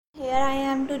here I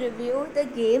am to review the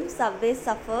game Subway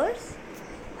Surfers.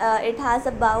 It has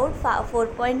about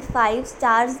 4.5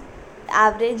 stars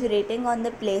average rating on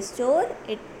the Play Store.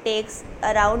 It takes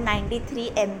around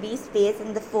 93 MB space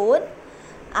in the phone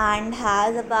and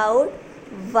has about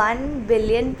 1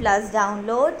 billion plus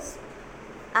downloads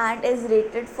and is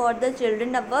rated for the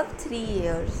children above 3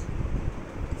 years.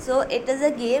 So it is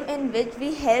a game in which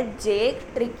we help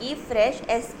Jake, Tricky Fresh,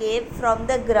 escape from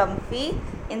the grumpy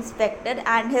inspector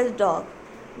and his dog.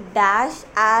 Dash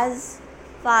as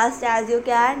fast as you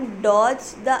can, dodge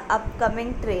the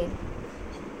upcoming train.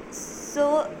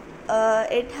 So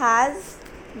it has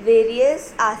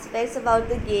various aspects about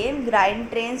the game. Grind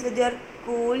trains with your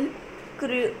cool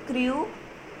crew,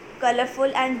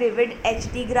 colorful and vivid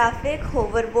HD graphic,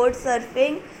 hoverboard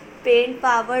surfing, paint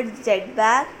powered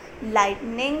jetpack,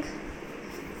 lightning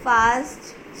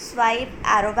fast swipe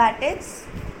aerobatics,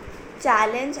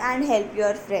 challenge and help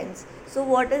your friends. So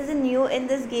what is new in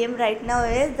this game right now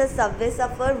is the Subway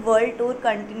Surfer World Tour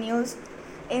continues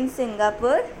in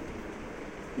Singapore.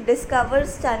 Discover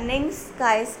stunning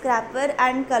skyscraper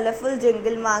and colorful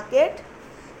jingle market.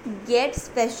 Get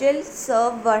special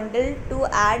surf bundle to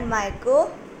add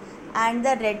Myco and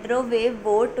the retro wave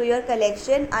boat to your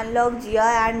collection. Unlock Gia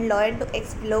and Lion to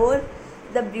explore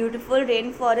the beautiful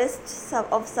rainforest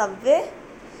of Subway.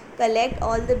 Collect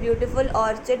all the beautiful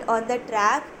orchid on the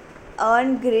track.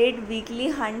 Earn great weekly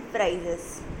hunt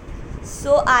prizes.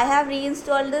 So I have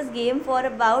reinstalled this game for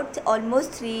about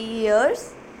almost 3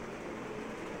 years.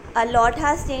 A lot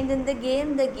has changed in the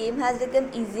game. The game has become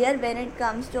easier when it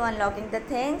comes to unlocking the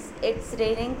things. It's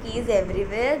raining keys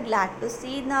everywhere. Glad to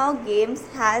see now games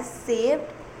has saved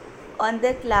on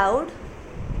the cloud.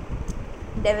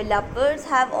 Developers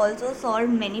have also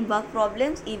solved many bug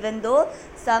problems even though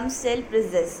some still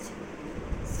persist.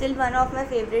 Still one of my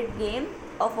favorite game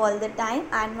of all the time.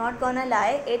 I'm not gonna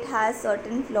lie, it has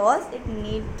certain flaws. It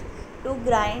needs to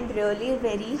grind really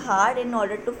very hard in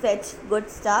order to fetch good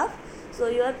stuff. So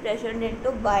you are pressured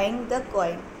into buying the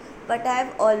coin. But I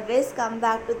have always come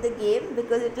back to the game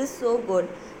because it is so good.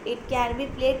 It can be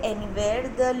played anywhere.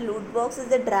 The loot box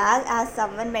is a drag as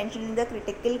someone mentioned in the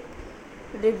critical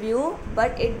review,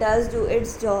 but it does do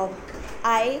its job.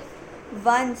 I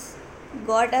once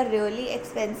got a really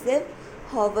expensive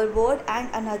hoverboard and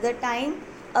another time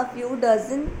a few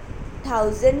dozen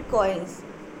thousand coins.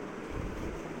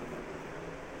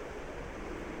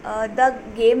 The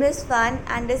game is fun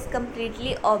and is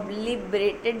completely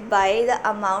obliterated by the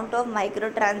amount of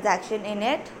microtransaction in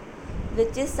it,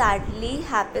 which is sadly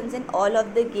happens in all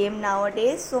of the game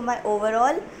nowadays. So my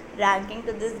overall ranking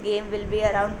to this game will be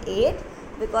around 8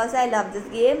 because I love this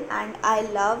game and I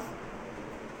love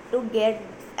to get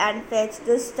and fetch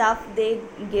the stuff they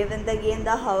give in the game,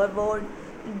 the hoverboard,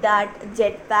 that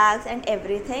jetpacks and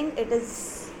everything. It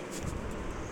is